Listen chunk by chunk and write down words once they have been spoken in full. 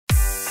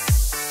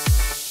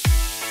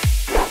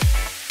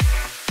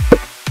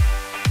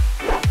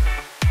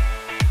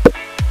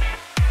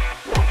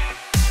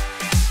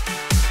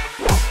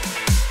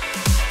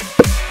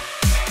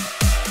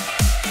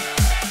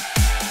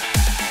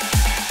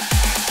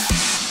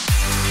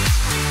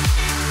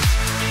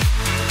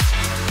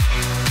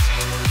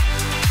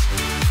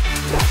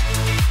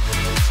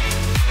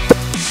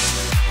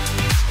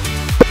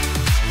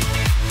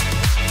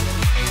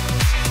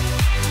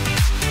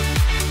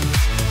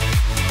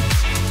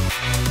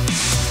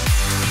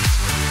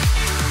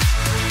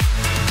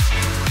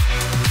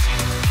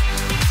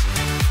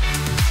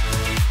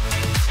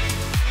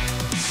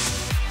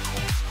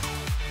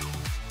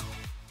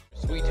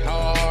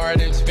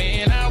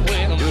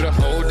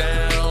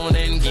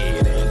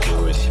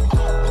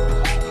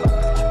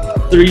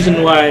the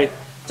reason why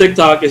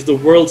TikTok is the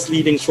world's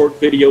leading short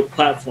video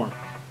platform.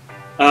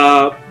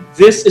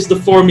 This is the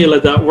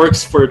formula that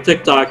works for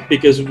TikTok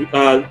because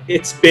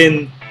it's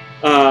been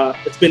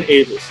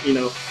ages.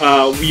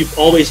 We've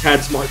always had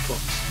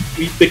smartphones.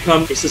 We've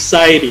become a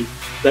society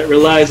that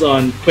relies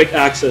on quick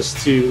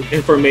access to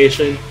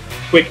information,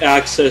 quick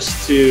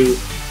access to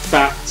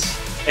facts,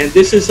 and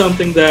this is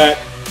something that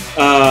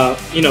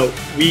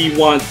we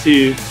want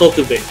to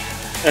cultivate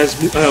as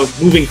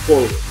moving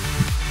forward.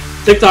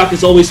 TikTok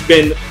has always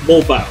been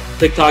mobile.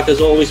 TikTok has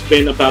always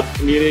been about the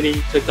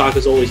community. TikTok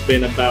has always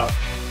been about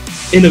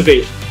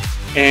innovation,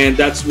 and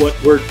that's what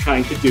we're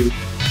trying to do.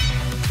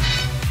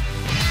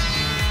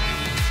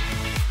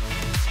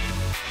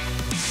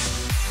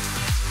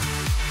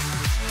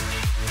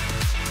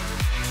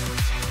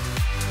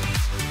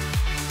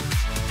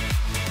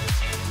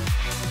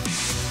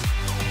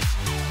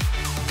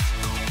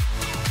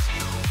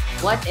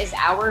 What is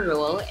our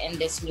role in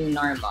this new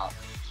normal?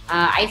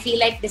 I feel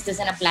like this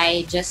doesn't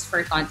apply just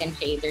for content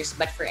creators,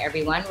 but for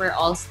everyone. We're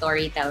all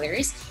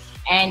storytellers.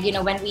 And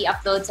when we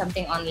upload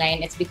something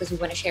online, it's because we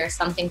want to share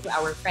something to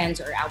our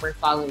friends or our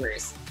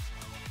followers.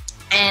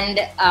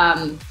 And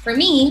for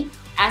me,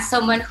 as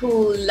someone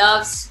who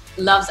loves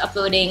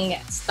uploading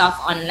stuff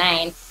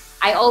online,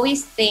 I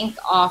always think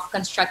of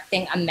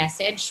constructing a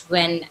message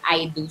when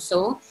I do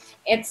so.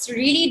 It's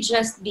really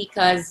just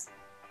because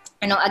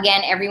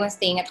again, everyone's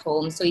staying at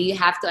home, so you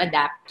have to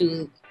adapt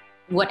to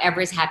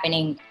whatever is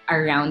happening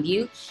around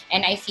you.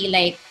 And I feel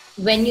like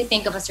when you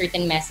think of a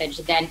certain message,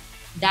 then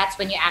that's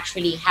when you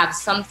actually have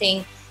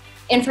something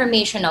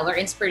informational or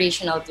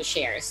inspirational to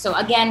share. So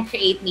again,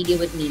 create media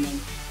with meaning.